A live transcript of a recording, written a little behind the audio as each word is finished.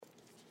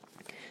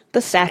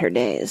The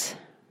Saturdays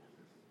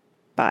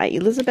by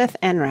Elizabeth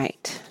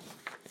Enright.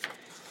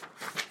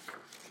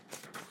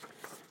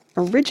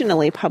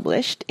 Originally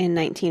published in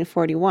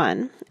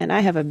 1941, and I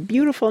have a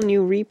beautiful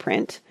new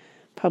reprint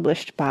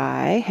published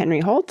by Henry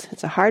Holt.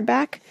 It's a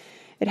hardback.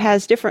 It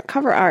has different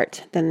cover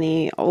art than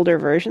the older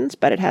versions,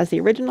 but it has the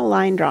original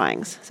line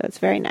drawings, so it's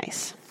very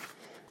nice.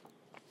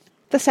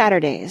 The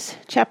Saturdays,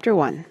 Chapter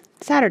 1,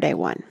 Saturday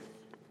 1.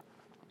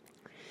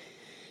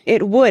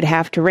 "It would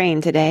have to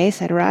rain today,"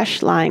 said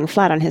Rush, lying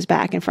flat on his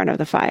back in front of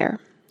the fire.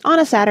 "On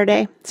a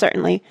Saturday,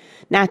 certainly.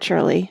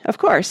 Naturally. Of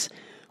course.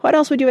 What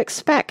else would you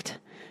expect?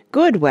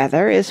 Good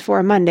weather is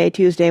for Monday,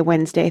 Tuesday,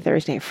 Wednesday,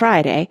 Thursday,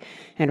 Friday,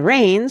 and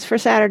rains for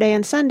Saturday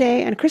and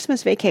Sunday and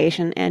Christmas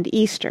vacation and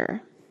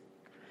Easter."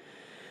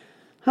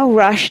 "Oh,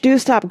 Rush, do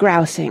stop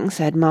grousing,"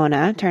 said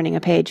Mona, turning a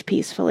page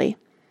peacefully.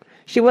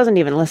 She wasn't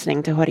even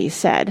listening to what he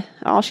said.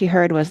 All she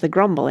heard was the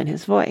grumble in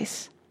his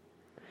voice.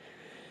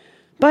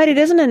 "But it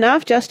isn't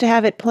enough just to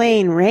have it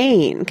plain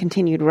rain,"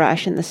 continued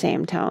Rush in the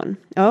same tone.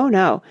 "Oh,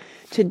 no.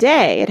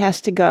 Today it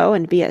has to go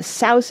and be a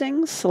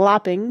sousing,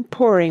 slopping,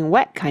 pouring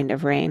wet kind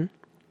of rain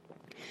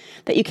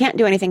that you can't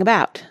do anything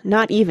about,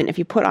 not even if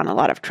you put on a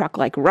lot of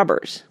truck-like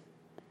rubbers."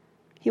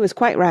 He was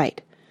quite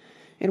right.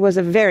 It was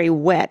a very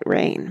wet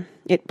rain.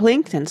 It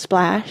blinked and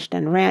splashed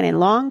and ran in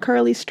long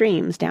curly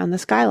streams down the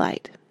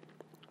skylight.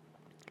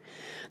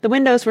 The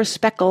windows were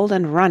speckled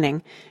and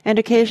running, and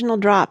occasional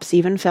drops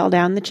even fell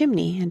down the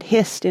chimney and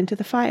hissed into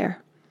the fire.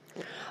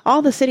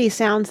 All the city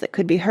sounds that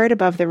could be heard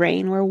above the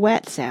rain were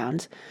wet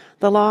sounds,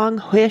 the long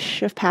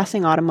whish of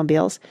passing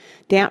automobiles,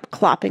 damp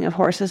clopping of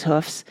horses'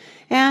 hoofs,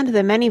 and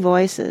the many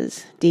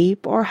voices,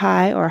 deep or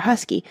high or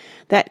husky,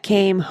 that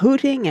came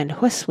hooting and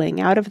whistling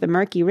out of the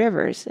murky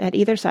rivers at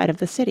either side of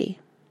the city.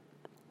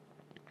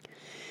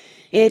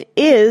 "It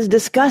is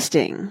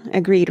disgusting,"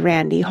 agreed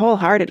Randy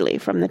wholeheartedly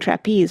from the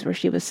trapeze where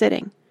she was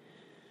sitting.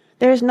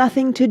 "There's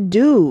nothing to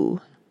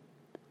do."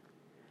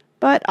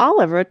 But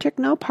Oliver took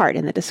no part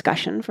in the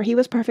discussion, for he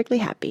was perfectly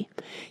happy.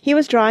 He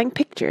was drawing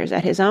pictures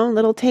at his own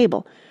little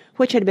table,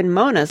 which had been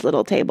Mona's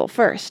little table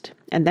first,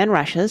 and then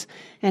Rush's,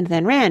 and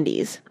then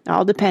Randy's,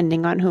 all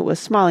depending on who was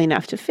small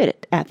enough to fit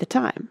it at the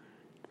time.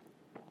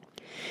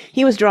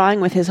 He was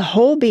drawing with his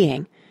whole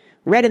being,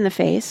 red in the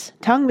face,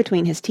 tongue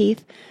between his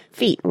teeth,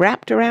 feet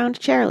wrapped around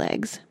chair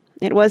legs.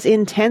 It was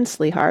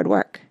intensely hard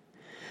work.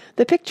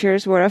 The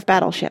pictures were of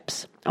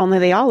battleships, only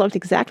they all looked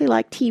exactly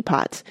like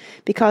teapots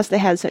because they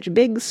had such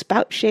big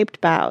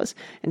spout-shaped bows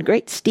and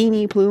great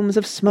steamy plumes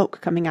of smoke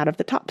coming out of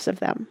the tops of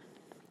them.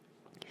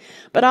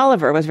 But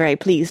Oliver was very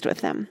pleased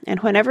with them, and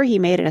whenever he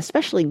made an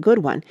especially good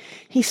one,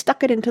 he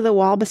stuck it into the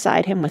wall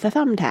beside him with a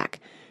thumbtack.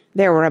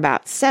 There were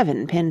about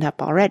 7 pinned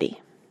up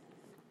already.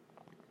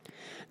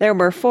 There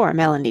were 4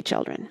 Mellandy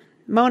children.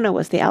 Mona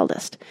was the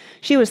eldest.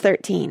 She was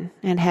 13,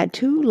 and had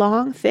 2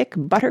 long, thick,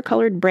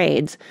 butter-colored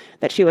braids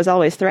that she was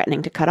always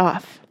threatening to cut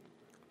off.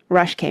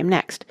 Rush came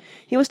next.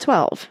 He was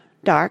 12,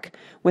 dark,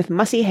 with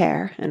mussy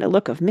hair and a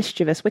look of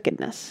mischievous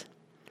wickedness.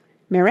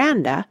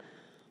 Miranda,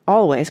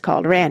 always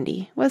called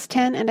Randy, was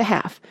 10 and a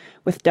half,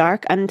 with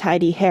dark,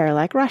 untidy hair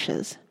like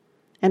Rush's.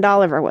 And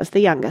Oliver was the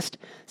youngest,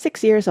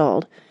 6 years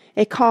old,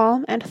 a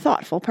calm and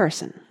thoughtful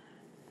person.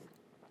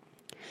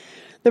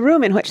 The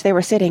room in which they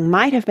were sitting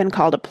might have been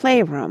called a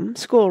playroom,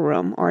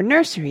 schoolroom, or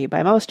nursery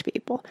by most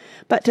people,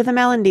 but to the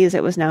Mellandys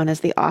it was known as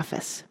the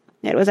office.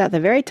 It was at the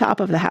very top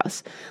of the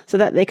house, so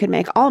that they could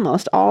make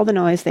almost all the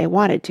noise they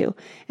wanted to,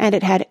 and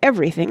it had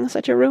everything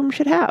such a room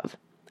should have: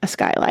 a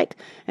skylight,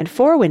 and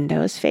 4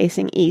 windows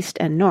facing east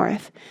and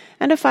north,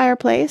 and a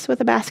fireplace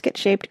with a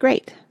basket-shaped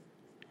grate.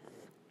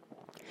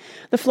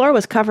 The floor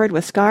was covered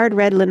with scarred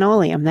red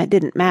linoleum that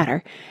didn't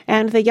matter,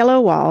 and the yellow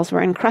walls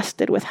were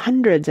encrusted with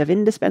hundreds of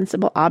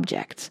indispensable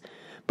objects,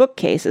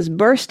 bookcases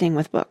bursting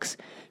with books,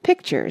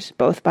 pictures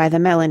both by the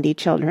Mellandy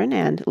children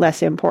and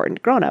less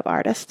important grown-up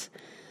artists,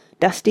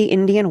 dusty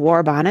Indian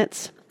war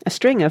bonnets, a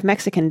string of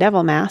Mexican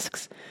devil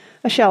masks,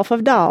 a shelf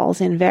of dolls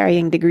in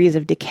varying degrees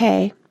of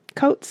decay,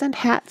 coats and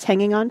hats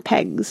hanging on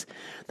pegs,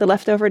 the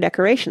leftover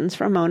decorations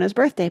from Mona's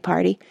birthday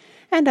party,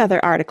 and other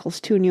articles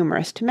too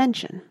numerous to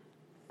mention.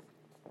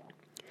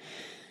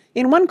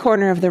 In one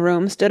corner of the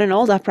room stood an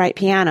old upright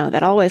piano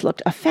that always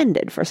looked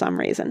offended for some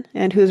reason,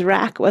 and whose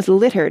rack was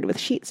littered with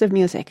sheets of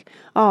music,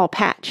 all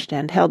patched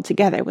and held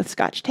together with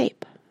Scotch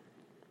tape.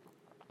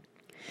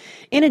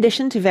 In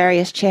addition to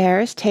various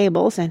chairs,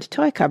 tables, and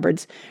toy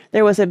cupboards,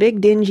 there was a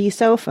big dingy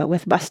sofa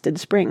with busted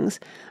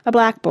springs, a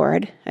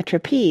blackboard, a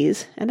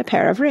trapeze, and a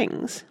pair of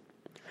rings.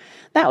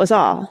 That was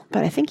all,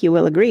 but I think you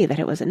will agree that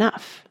it was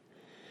enough.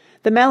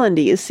 The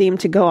Mellandys seemed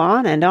to go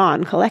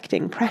on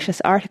collecting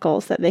precious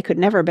articles that they could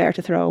never bear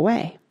to throw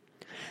away.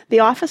 The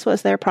office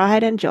was their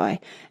pride and joy,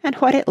 and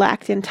what it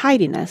lacked in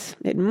tidiness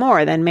it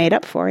more than made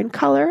up for in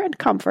colour and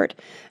comfort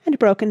and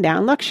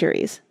broken-down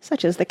luxuries,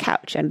 such as the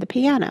couch and the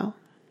piano.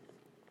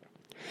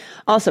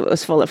 Also, it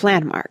was full of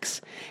landmarks.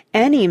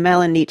 Any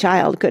Mellandy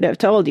child could have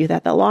told you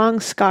that the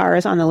long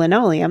scars on the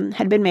linoleum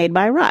had been made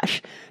by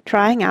Rush,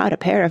 trying out a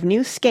pair of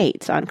new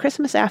skates on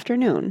Christmas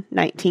afternoon,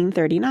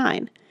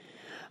 1939.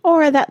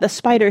 or that the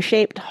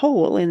spider-shaped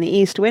hole in the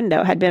east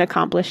window had been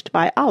accomplished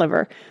by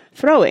Oliver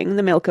throwing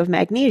the milk of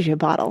magnesia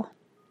bottle,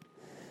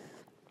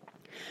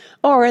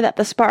 or that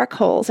the spark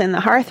holes in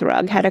the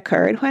hearth-rug had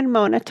occurred when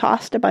Mona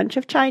tossed a bunch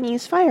of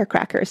Chinese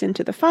firecrackers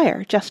into the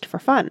fire just for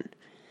fun.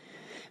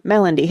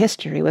 Melody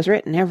history was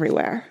written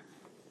everywhere.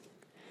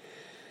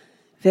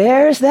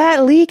 "There's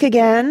that leak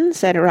again,"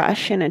 said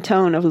Rush in a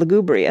tone of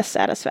lugubrious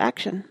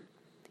satisfaction.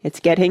 "It's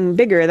getting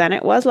bigger than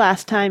it was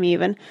last time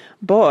even.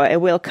 Boy,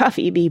 will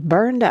Cuffy be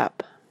burned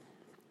up."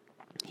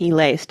 He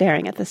lay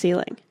staring at the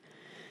ceiling.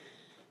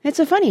 "It's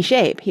a funny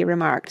shape," he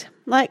remarked,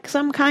 "like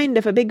some kind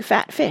of a big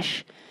fat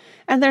fish.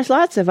 And there's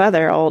lots of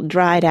other old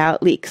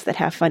dried-out leaks that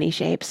have funny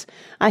shapes.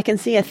 I can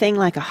see a thing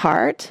like a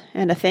heart,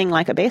 and a thing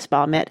like a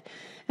baseball mitt,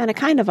 and a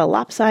kind of a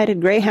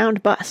lopsided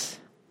greyhound bus."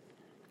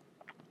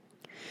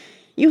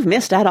 "You've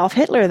missed Adolf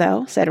Hitler,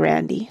 though," said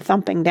Randy,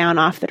 thumping down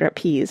off the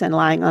trapeze and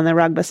lying on the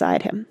rug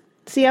beside him.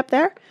 "See up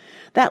there?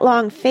 That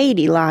long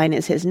fadey line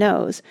is his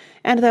nose,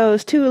 and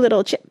those two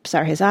little chips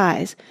are his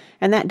eyes,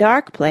 and that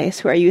dark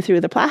place where you threw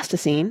the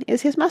plasticine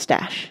is his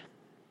mustache."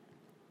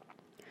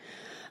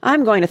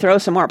 "I'm going to throw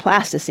some more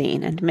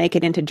plasticine and make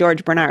it into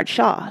George Bernard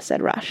Shaw,"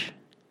 said Rush.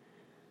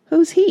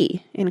 "Who's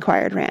he?"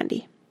 inquired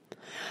Randy.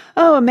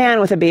 "Oh, a man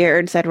with a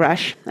beard," said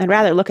Rush. "I'd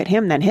rather look at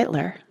him than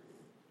Hitler."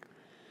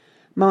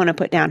 Mona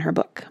put down her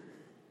book.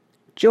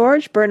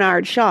 "George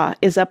Bernard Shaw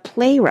is a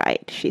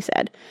playwright," she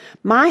said.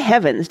 "My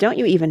heavens, don't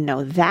you even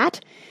know that?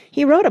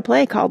 He wrote a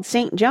play called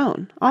St.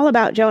 Joan, all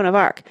about Joan of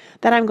Arc,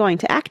 that I'm going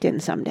to act in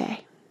some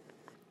day."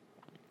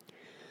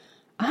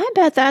 "I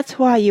bet that's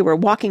why you were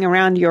walking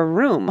around your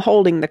room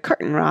holding the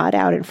curtain rod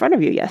out in front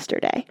of you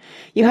yesterday.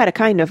 You had a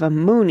kind of a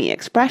moony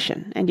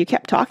expression, and you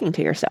kept talking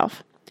to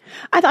yourself.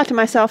 I thought to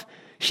myself,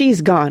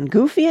 she's gone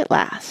goofy at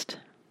last."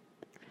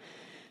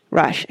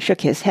 Rush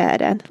shook his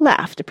head and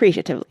laughed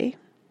appreciatively.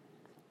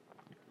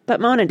 But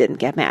Mona didn't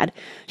get mad.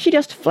 She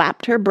just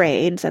flapped her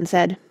braids and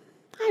said,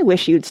 "I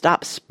wish you'd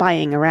stop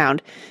spying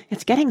around.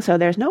 It's getting so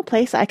there's no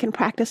place I can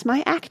practice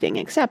my acting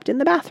except in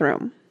the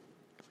bathroom."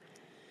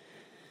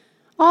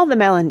 All the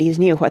Mellandys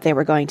knew what they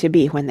were going to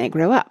be when they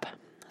grew up.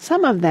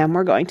 Some of them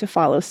were going to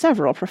follow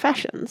several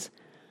professions.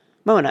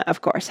 Mona,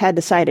 of course, had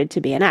decided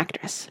to be an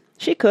actress.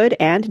 She could,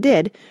 and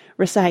did,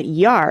 recite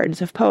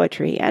yards of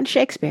poetry and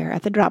Shakespeare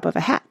at the drop of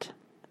a hat.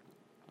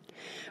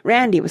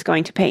 Randy was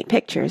going to paint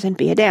pictures and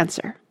be a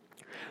dancer.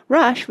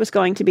 Rush was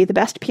going to be the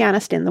best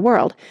pianist in the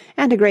world,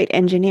 and a great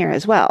engineer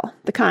as well,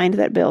 the kind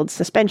that builds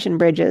suspension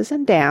bridges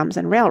and dams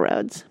and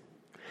railroads.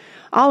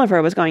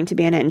 Oliver was going to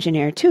be an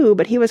engineer too,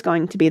 but he was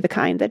going to be the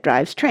kind that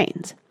drives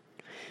trains.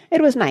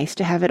 It was nice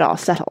to have it all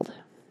settled.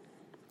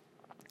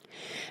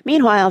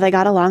 Meanwhile, they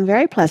got along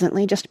very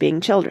pleasantly, just being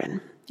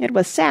children. It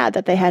was sad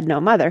that they had no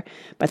mother,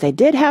 but they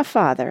did have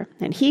father,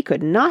 and he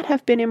could not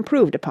have been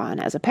improved upon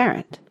as a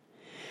parent.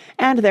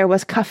 And there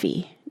was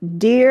Cuffy,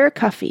 dear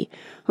Cuffy,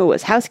 who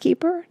was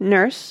housekeeper,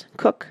 nurse,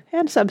 cook,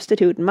 and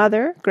substitute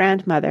mother,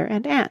 grandmother,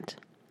 and aunt.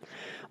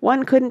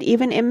 One couldn't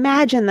even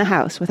imagine the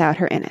house without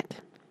her in it.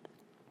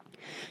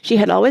 She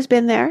had always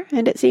been there,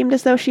 and it seemed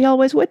as though she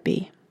always would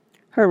be.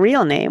 Her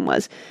real name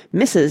was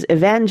Mrs.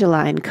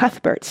 Evangeline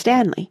Cuthbert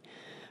Stanley,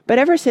 but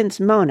ever since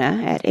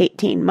Mona, at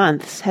 18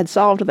 months, had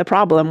solved the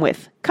problem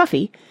with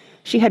Cuffy,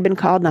 she had been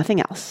called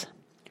nothing else.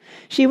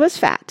 She was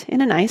fat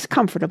in a nice,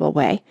 comfortable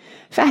way,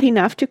 fat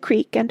enough to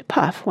creak and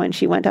puff when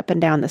she went up and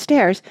down the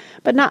stairs,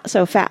 but not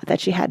so fat that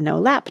she had no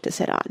lap to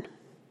sit on.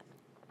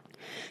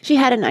 She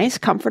had a nice,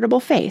 comfortable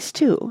face,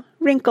 too,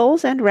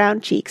 wrinkles and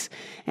round cheeks,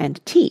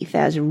 and teeth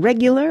as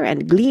regular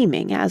and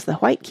gleaming as the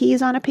white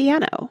keys on a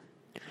piano.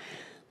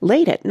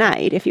 Late at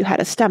night, if you had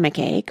a stomach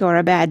ache or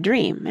a bad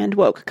dream and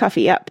woke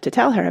Cuffy up to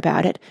tell her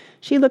about it,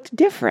 she looked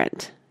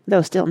different,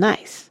 though still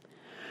nice.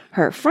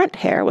 Her front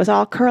hair was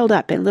all curled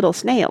up in little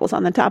snails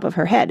on the top of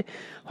her head,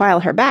 while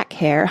her back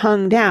hair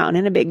hung down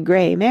in a big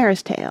grey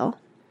mare's tail.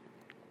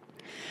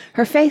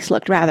 Her face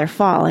looked rather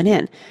fallen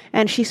in,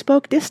 and she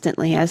spoke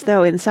distantly as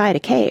though inside a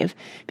cave,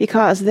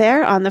 because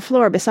there on the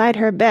floor beside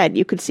her bed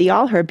you could see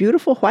all her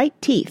beautiful white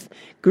teeth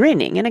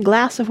grinning in a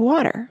glass of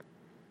water.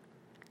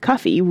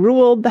 Cuffy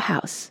ruled the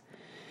house,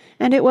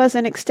 and it was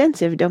an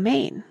extensive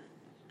domain.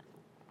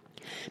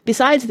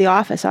 Besides the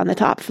office on the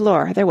top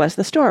floor, there was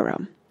the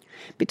storeroom.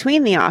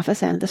 Between the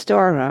office and the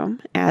storeroom,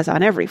 as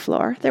on every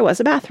floor, there was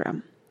a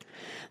bathroom.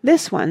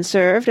 This one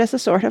served as a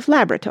sort of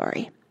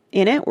laboratory.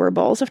 In it were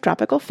bowls of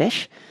tropical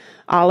fish,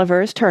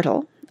 Oliver's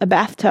turtle, a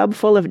bathtub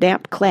full of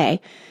damp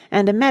clay,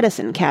 and a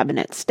medicine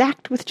cabinet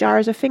stacked with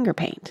jars of finger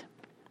paint.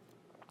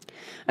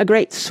 A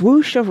great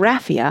swoosh of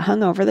raffia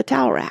hung over the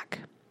towel rack.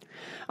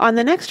 On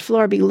the next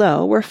floor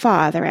below were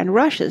Father and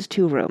Rush's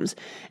 2 rooms,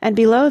 and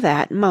below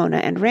that Mona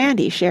and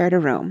Randy shared a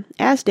room,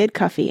 as did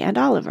Cuffy and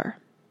Oliver.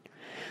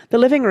 The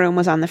living room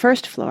was on the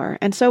first floor,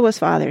 and so was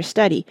Father's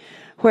study,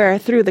 where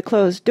through the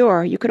closed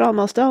door you could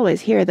almost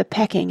always hear the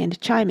pecking and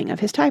chiming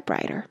of his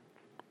typewriter.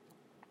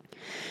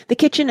 The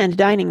kitchen and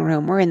dining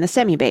room were in the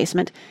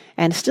semi-basement,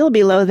 and still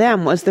below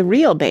them was the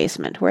real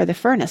basement where the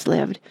furnace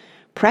lived,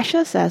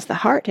 precious as the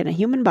heart in a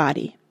human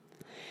body.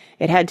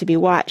 It had to be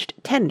watched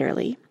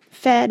tenderly,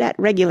 fed at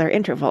regular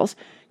intervals,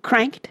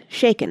 cranked,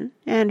 shaken,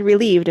 and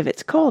relieved of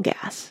its coal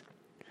gas.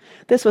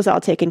 This was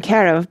all taken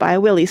care of by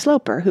Willie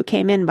Sloper, who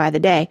came in by the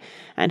day,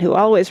 and who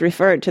always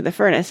referred to the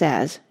furnace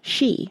as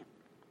she.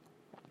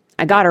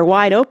 "I got her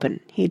wide open,"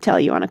 he'd tell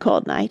you on a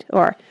cold night,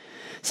 or,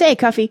 "Say,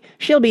 Cuffy,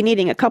 she'll be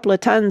needing a couple of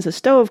tons of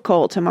stove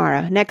coal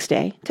tomorrow, next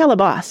day. Tell the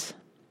boss."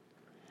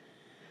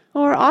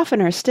 Or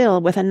oftener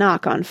still, with a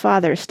knock on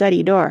Father's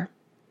study door.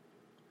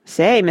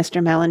 "Say,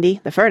 Mr.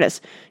 Mellandy, the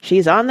furnace,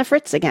 she's on the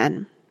fritz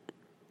again."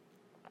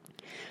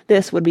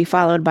 This would be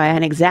followed by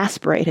an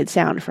exasperated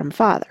sound from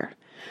Father.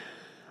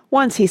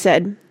 Once he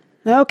said,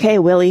 "Okay,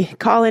 Willie,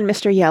 call in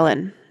Mr.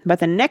 Yellen, but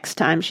the next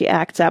time she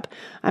acts up,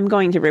 I'm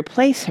going to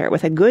replace her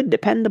with a good,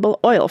 dependable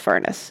oil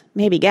furnace,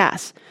 maybe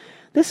gas.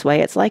 This way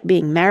it's like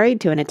being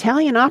married to an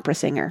Italian opera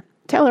singer.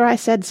 Tell her I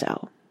said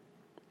so."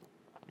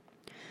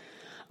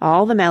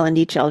 All the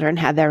Mellandy children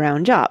had their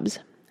own jobs.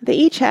 They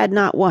each had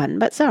not one,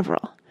 but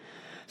several.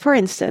 For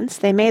instance,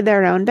 they made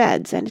their own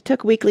beds and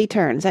took weekly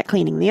turns at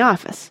cleaning the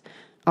office,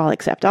 all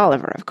except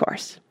Oliver, of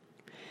course.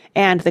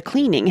 And the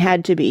cleaning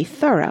had to be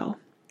thorough.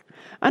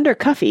 Under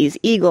Cuffy's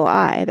eagle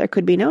eye there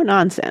could be no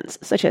nonsense,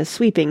 such as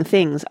sweeping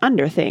things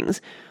under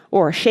things,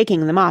 or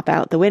shaking the mop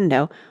out the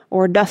window,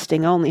 or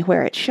dusting only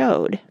where it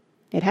showed.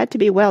 It had to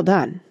be well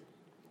done.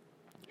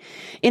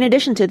 In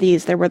addition to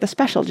these there were the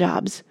special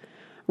jobs.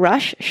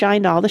 Rush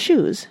shined all the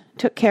shoes,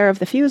 took care of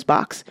the fuse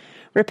box,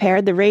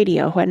 repaired the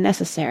radio when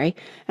necessary,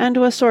 and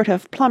was sort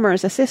of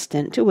plumber's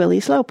assistant to Willie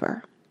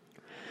Sloper.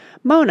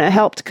 Mona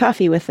helped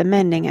Cuffy with the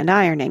mending and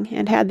ironing,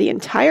 and had the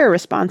entire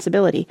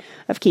responsibility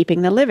of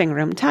keeping the living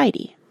room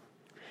tidy.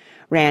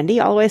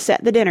 Randy always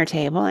set the dinner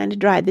table and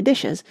dried the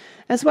dishes,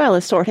 as well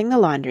as sorting the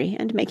laundry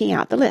and making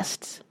out the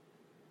lists.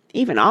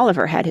 Even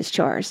Oliver had his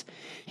chores.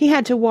 He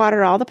had to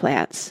water all the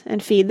plants,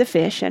 and feed the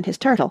fish and his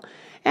turtle,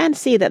 and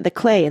see that the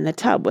clay in the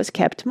tub was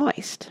kept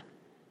moist.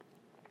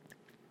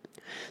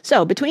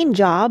 So, between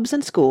jobs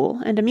and school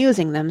and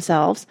amusing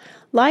themselves,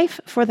 life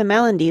for the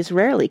Mellandys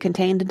rarely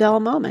contained a dull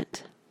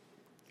moment.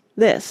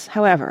 This,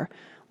 however,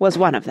 was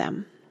one of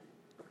them.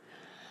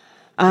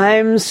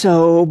 "I'm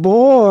so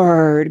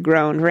bored,"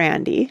 groaned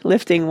Randy,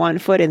 lifting one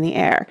foot in the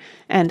air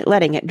and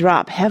letting it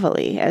drop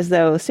heavily, as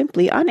though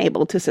simply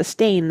unable to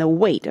sustain the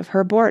weight of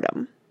her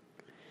boredom.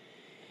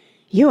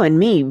 "You and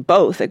me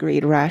both,"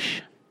 agreed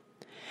Rush.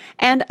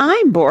 "And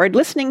I'm bored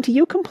listening to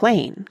you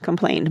complain,"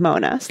 complained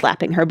Mona,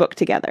 slapping her book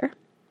together.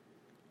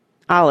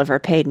 Oliver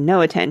paid no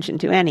attention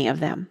to any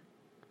of them.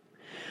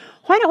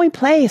 "Why don't we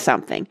play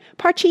something?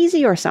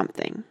 Parcheesi or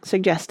something,"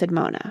 suggested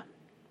Mona.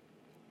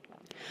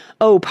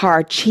 "Oh,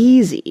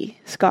 Parcheesi,"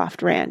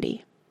 scoffed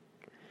Randy.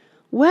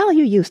 "Well,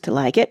 you used to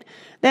like it.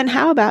 Then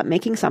how about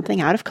making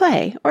something out of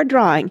clay, or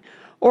drawing,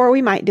 or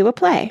we might do a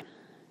play?"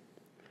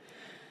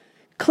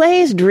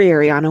 "Clay's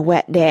dreary on a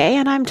wet day,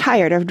 and I'm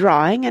tired of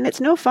drawing, and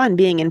it's no fun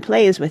being in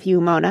plays with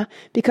you, Mona,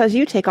 because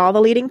you take all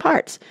the leading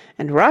parts,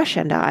 and Rush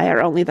and I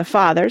are only the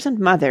fathers and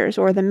mothers,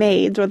 or the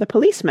maids, or the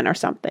policemen, or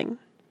something."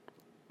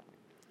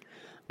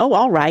 "Oh,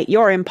 all right,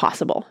 you're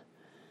impossible."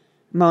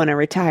 Mona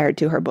retired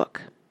to her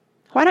book.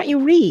 "Why don't you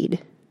read?"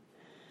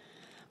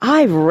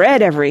 "I've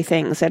read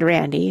everything," said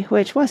Randy,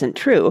 which wasn't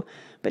true,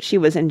 but she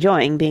was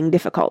enjoying being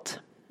difficult.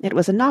 It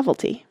was a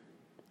novelty.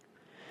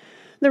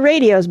 "The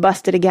radio's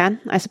busted again,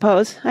 I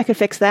suppose. I could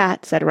fix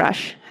that," said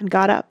Rush, and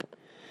got up.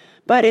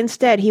 But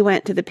instead he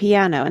went to the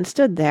piano and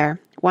stood there,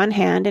 one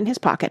hand in his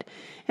pocket,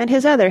 and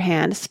his other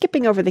hand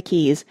skipping over the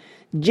keys,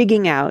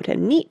 jigging out a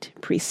neat,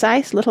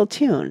 precise little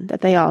tune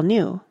that they all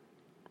knew.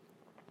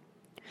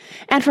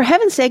 "And for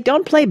heaven's sake,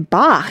 don't play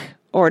Bach,"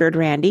 ordered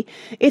Randy.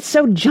 "It's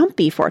so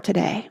jumpy for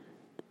today."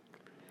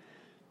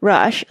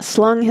 Rush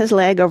slung his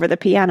leg over the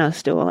piano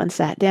stool and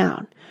sat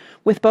down.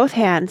 With both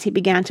hands he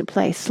began to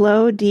play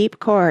slow, deep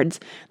chords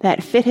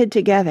that fitted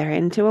together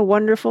into a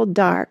wonderful,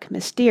 dark,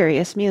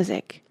 mysterious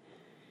music.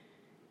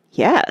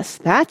 "Yes,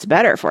 that's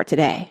better for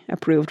today,"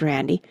 approved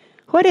Randy.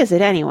 "What is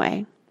it,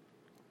 anyway?"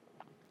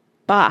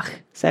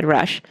 "Bach," said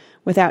Rush,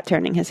 without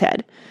turning his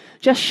head.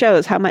 "Just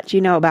shows how much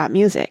you know about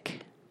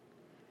music."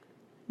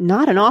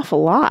 "Not an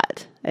awful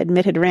lot,"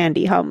 admitted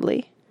Randy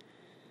humbly.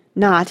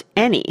 "Not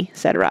any,"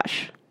 said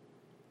Rush.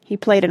 He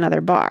played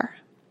another bar.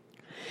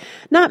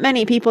 "Not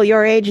many people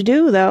your age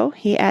do, though,"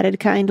 he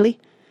added kindly.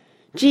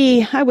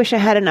 "Gee, I wish I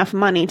had enough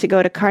money to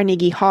go to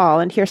Carnegie Hall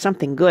and hear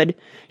something good.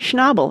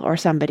 Schnabel or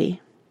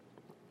somebody."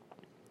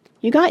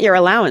 "You got your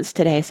allowance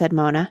today," said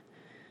Mona.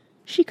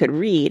 She could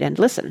read and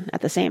listen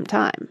at the same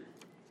time.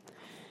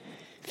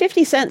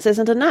 50 cents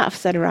isn't enough,"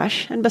 said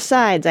Rush, "and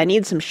besides, I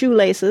need some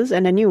shoelaces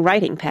and a new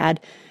writing pad,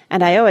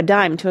 and I owe a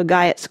dime to a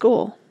guy at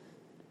school."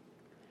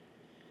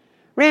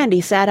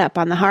 Randy sat up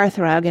on the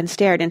hearthrug and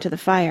stared into the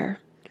fire.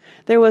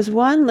 There was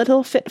one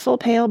little fitful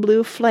pale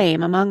blue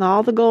flame among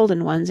all the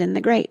golden ones in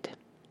the grate.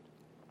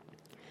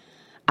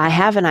 "I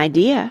have an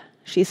idea,"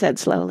 she said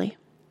slowly.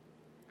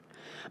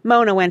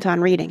 Mona went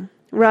on reading.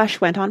 Rush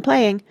went on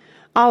playing.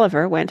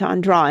 Oliver went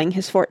on drawing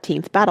his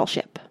 14th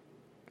battleship.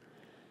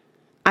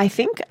 "I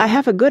think I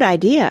have a good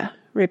idea,"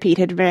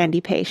 repeated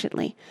Randy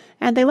patiently,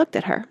 and they looked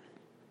at her.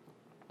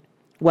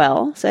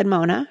 "Well," said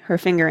Mona, her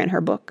finger in her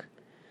book.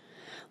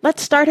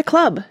 "Let's start a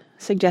club,"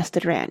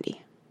 suggested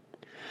Randy.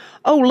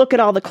 "Oh, look at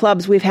all the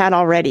clubs we've had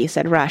already,"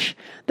 said Rush.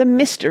 "The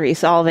Mystery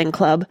Solving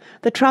Club,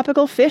 the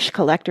Tropical Fish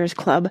Collectors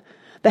Club,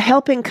 the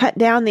Helping Cut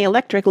Down the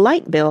Electric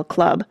Light Bill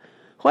Club.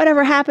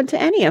 Whatever happened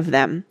to any of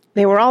them?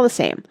 They were all the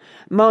same.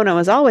 Mona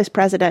was always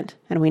president,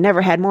 and we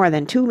never had more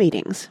than 2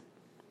 meetings."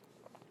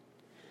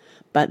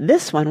 "But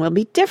this one will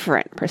be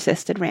different,"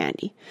 persisted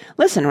Randy.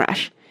 "Listen,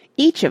 Rush.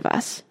 Each of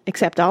us,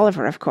 except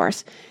Oliver, of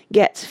course,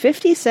 gets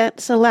 50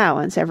 cents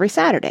allowance every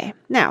Saturday.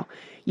 Now,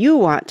 you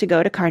want to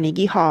go to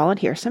Carnegie Hall and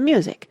hear some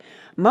music.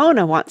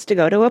 Mona wants to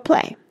go to a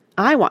play.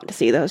 I want to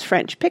see those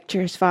French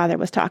pictures Father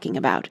was talking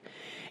about.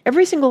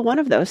 Every single one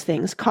of those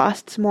things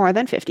costs more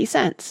than 50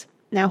 cents.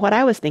 Now, what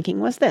I was thinking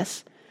was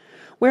this.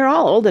 We're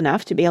all old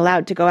enough to be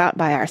allowed to go out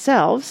by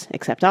ourselves,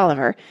 except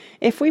Oliver,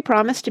 if we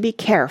promise to be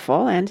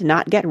careful and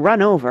not get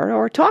run over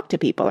or talk to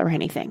people or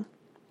anything.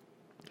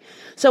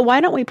 So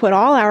why don't we put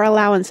all our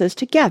allowances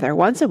together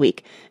once a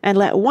week and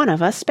let one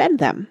of us spend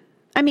them?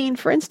 I mean,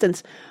 for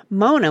instance,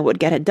 Mona would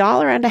get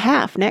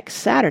 $1.50 next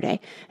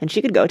Saturday, and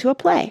she could go to a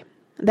play.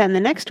 Then the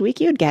next week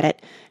you'd get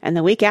it, and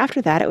the week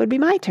after that it would be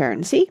my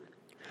turn, see?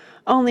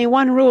 Only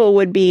one rule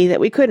would be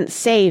that we couldn't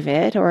save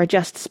it or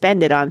just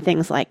spend it on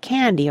things like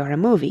candy or a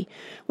movie.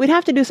 We'd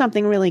have to do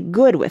something really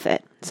good with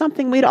it,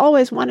 something we'd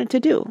always wanted to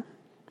do."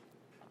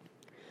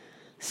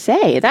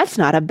 "Say, that's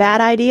not a bad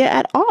idea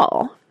at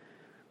all."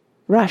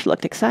 Rush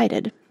looked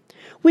excited.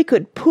 "We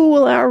could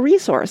pool our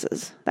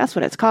resources. That's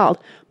what it's called,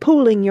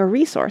 pooling your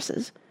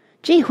resources.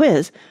 Gee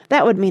whiz,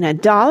 that would mean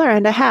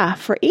 $1.50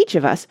 for each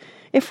of us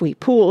if we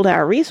pooled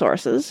our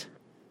resources."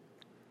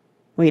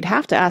 "We'd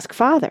have to ask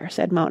Father,"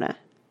 said Mona.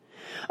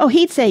 "Oh,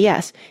 he'd say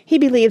yes. He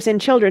believes in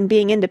children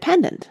being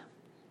independent."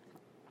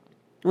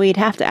 "We'd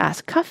have to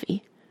ask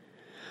Cuffy."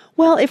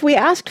 "Well, if we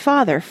asked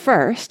Father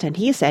first and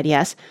he said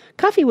yes,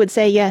 Cuffy would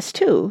say yes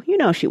too. You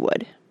know she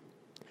would."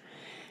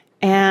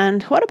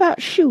 "And what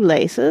about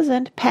shoelaces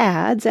and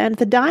pads and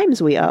the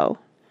dimes we owe?"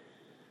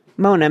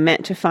 Mona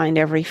meant to find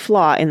every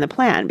flaw in the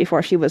plan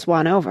before she was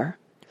won over.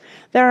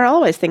 "There are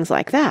always things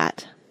like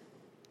that."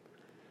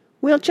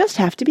 "We'll just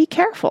have to be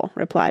careful,"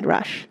 replied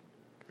Rush.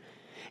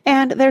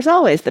 "And there's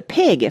always the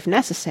pig if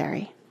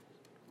necessary."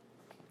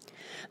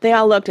 They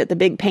all looked at the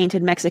big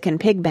painted Mexican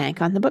pig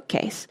bank on the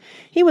bookcase.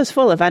 He was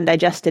full of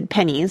undigested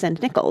pennies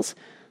and nickels.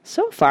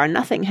 So far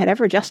nothing had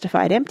ever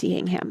justified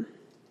emptying him.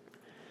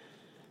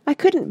 "I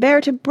couldn't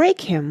bear to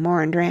break him,"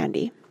 mourned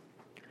Randy.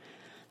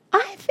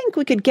 "I think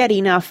we could get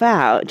enough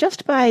out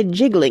just by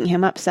jiggling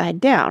him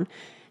upside down,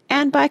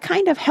 and by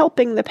kind of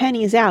helping the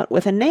pennies out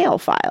with a nail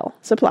file,"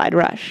 supplied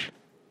Rush.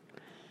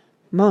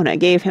 Mona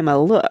gave him a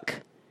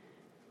look.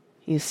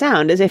 "You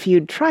sound as if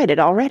you'd tried it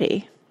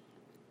already."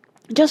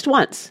 "Just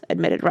once,"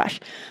 admitted Rush,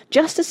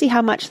 "just to see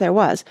how much there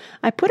was.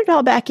 I put it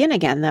all back in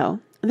again, though.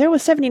 There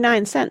was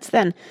 79 cents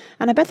then,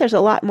 and I bet there's a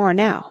lot more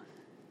now."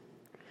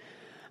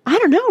 "I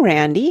don't know,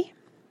 Randy."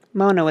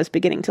 Mona was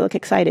beginning to look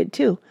excited,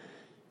 too.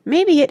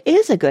 "Maybe it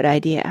is a good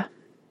idea."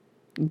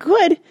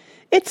 "Good?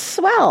 It's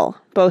swell,"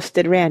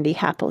 boasted Randy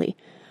happily.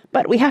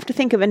 "But we have to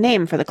think of a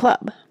name for the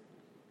club."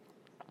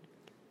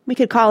 "We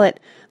could call it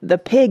the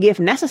Pig If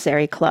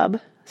Necessary Club,"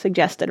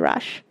 suggested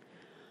Rush.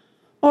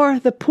 "Or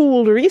the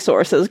Pooled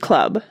Resources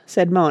Club,"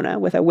 said Mona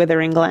with a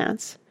withering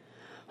glance.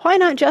 "Why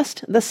not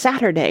just the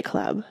Saturday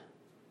Club?"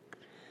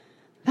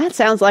 "That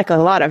sounds like a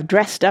lot of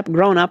dressed-up,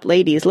 grown-up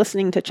ladies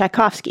listening to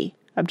Tchaikovsky,"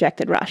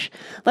 objected Rush.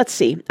 "Let's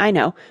see, I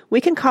know.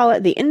 We can call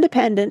it the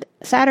Independent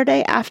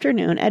Saturday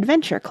Afternoon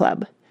Adventure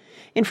Club.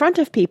 In front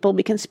of people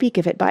we can speak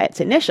of it by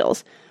its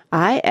initials,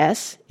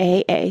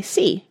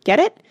 ISAAC. Get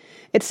it?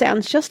 It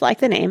sounds just like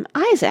the name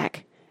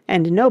Isaac,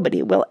 and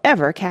nobody will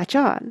ever catch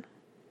on."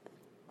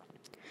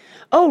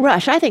 "Oh,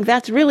 Rush, I think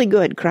that's really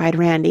good," cried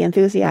Randy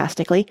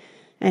enthusiastically,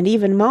 and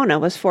even Mona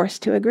was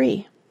forced to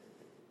agree.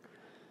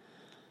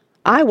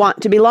 "I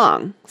want to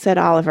belong," said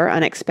Oliver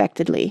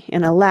unexpectedly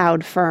in a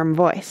loud, firm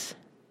voice.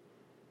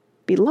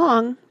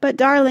 "Belong? But,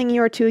 darling,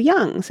 you're too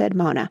young," said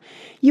Mona.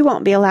 "You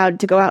won't be allowed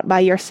to go out by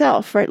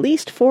yourself for at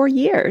least 4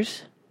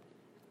 years."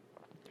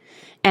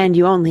 "And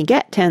you only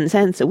get 10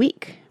 cents a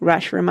week,"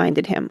 Rush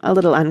reminded him a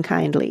little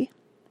unkindly.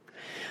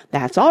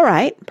 "That's all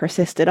right,"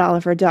 persisted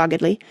Oliver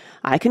doggedly.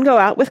 "I can go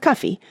out with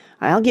Cuffy.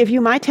 I'll give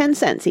you my 10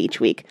 cents each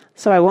week,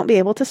 so I won't be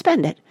able to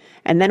spend it.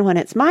 And then when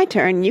it's my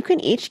turn, you can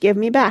each give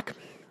me back...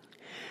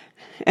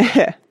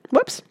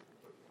 Whoops.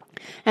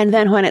 And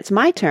then when it's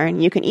my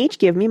turn, you can each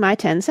give me my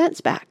 10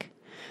 cents back.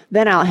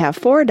 Then I'll have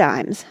 4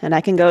 dimes, and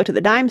I can go to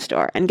the dime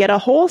store and get a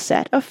whole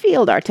set of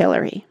field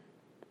artillery."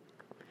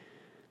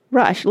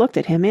 Rush looked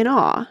at him in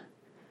awe.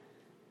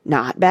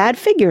 "Not bad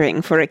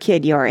figuring for a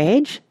kid your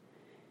age."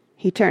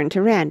 He turned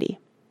to Randy.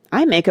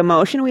 "I make a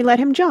motion we let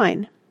him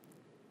join."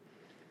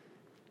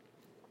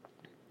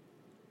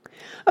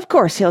 "Of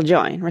course he'll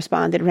join,"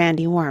 responded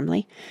Randy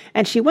warmly,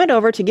 and she went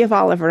over to give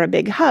Oliver a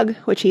big hug,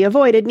 which he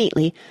avoided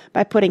neatly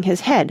by putting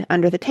his head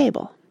under the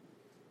table.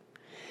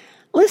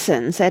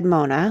 "Listen," said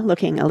Mona,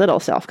 looking a little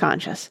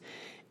self-conscious.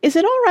 "Is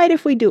it all right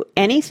if we do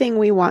anything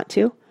we want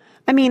to?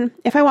 I mean,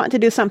 if I want to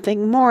do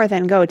something more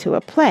than go to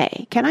a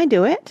play, can I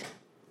do it?"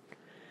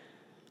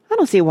 "I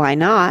don't see why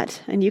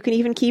not, and you can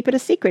even keep it a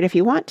secret if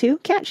you want to,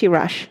 can't you,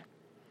 Rush?"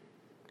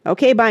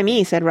 "Okay by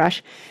me," said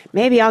Rush.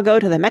 "Maybe I'll go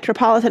to the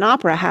Metropolitan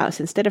Opera House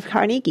instead of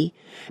Carnegie.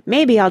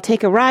 Maybe I'll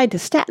take a ride to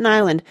Staten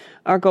Island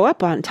or go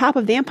up on top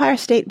of the Empire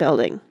State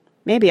Building.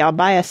 Maybe I'll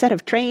buy a set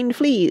of trained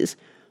fleas.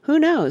 Who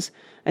knows?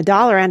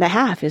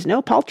 $1.50 is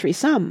no paltry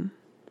sum."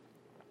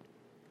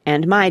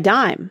 "And my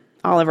dime,"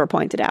 Oliver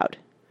pointed out.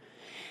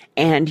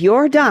 "And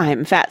your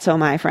dime, Fatso,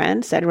 my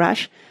friend," said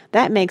Rush.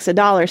 "That makes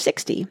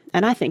 $1.60,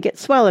 and I think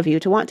it's swell of you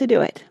to want to do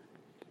it."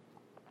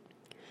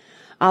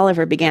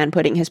 Oliver began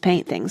putting his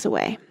paint things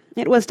away.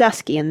 It was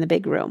dusky in the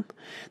big room.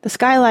 The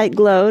skylight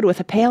glowed with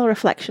a pale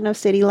reflection of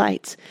city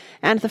lights,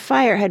 and the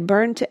fire had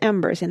burned to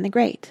embers in the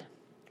grate.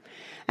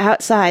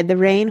 Outside the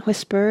rain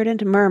whispered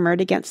and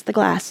murmured against the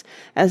glass,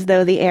 as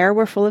though the air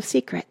were full of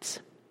secrets.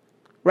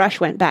 Rush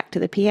went back to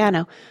the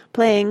piano,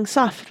 playing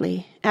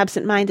softly,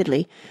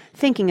 absent-mindedly,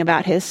 thinking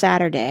about his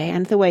Saturday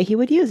and the way he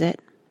would use it.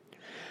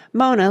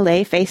 Mona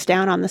lay face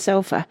down on the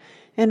sofa,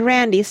 and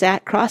Randy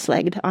sat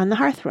cross-legged on the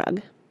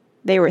hearthrug.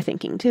 They were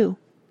thinking too.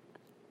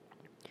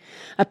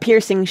 A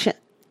piercing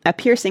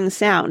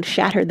sound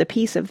shattered the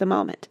peace of the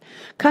moment.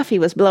 Cuffy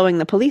was blowing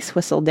the police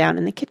whistle down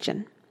in the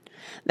kitchen.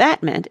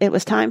 That meant it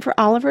was time for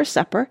Oliver's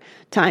supper,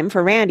 time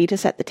for Randy to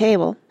set the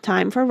table,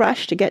 time for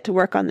Rush to get to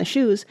work on the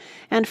shoes,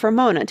 and for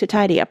Mona to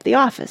tidy up the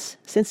office,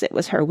 since it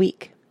was her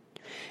week.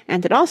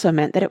 And it also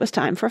meant that it was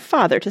time for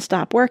Father to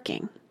stop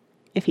working.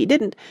 If he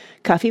didn't,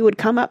 Cuffy would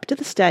come up to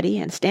the study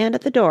and stand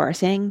at the door,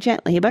 saying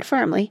gently but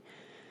firmly,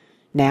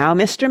 "Now,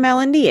 Mr.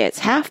 Mellandy,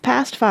 it's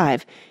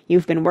 5:30.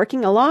 You've been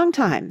working a long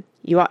time.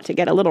 You ought to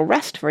get a little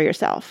rest for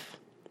yourself."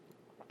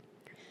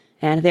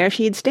 And there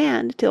she'd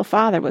stand till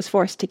Father was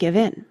forced to give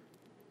in.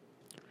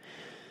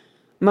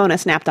 Mona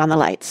snapped on the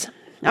lights.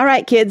 "All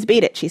right, kids,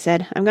 beat it," she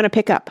said. "I'm going to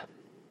pick up."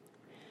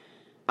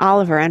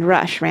 Oliver and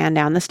Rush ran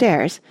down the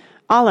stairs,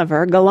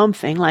 Oliver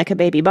galumphing like a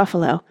baby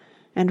buffalo,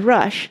 and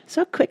Rush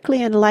so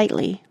quickly and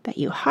lightly that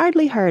you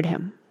hardly heard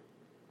him.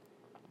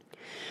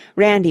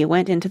 Randy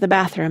went into the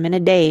bathroom in a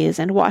daze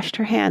and washed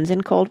her hands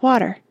in cold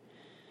water.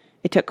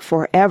 It took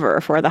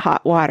forever for the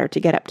hot water to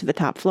get up to the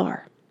top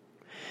floor.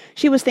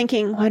 She was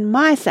thinking, when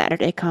my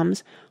Saturday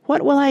comes,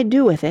 what will I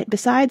do with it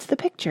besides the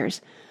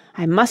pictures?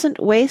 I mustn't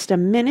waste a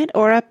minute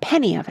or a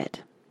penny of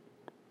it.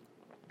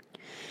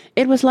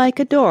 It was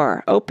like a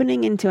door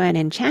opening into an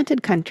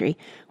enchanted country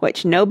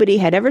which nobody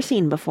had ever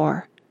seen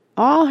before,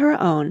 all her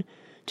own,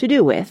 to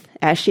do with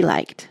as she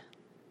liked.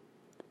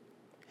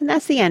 And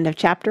that's the end of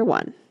Chapter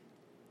 1.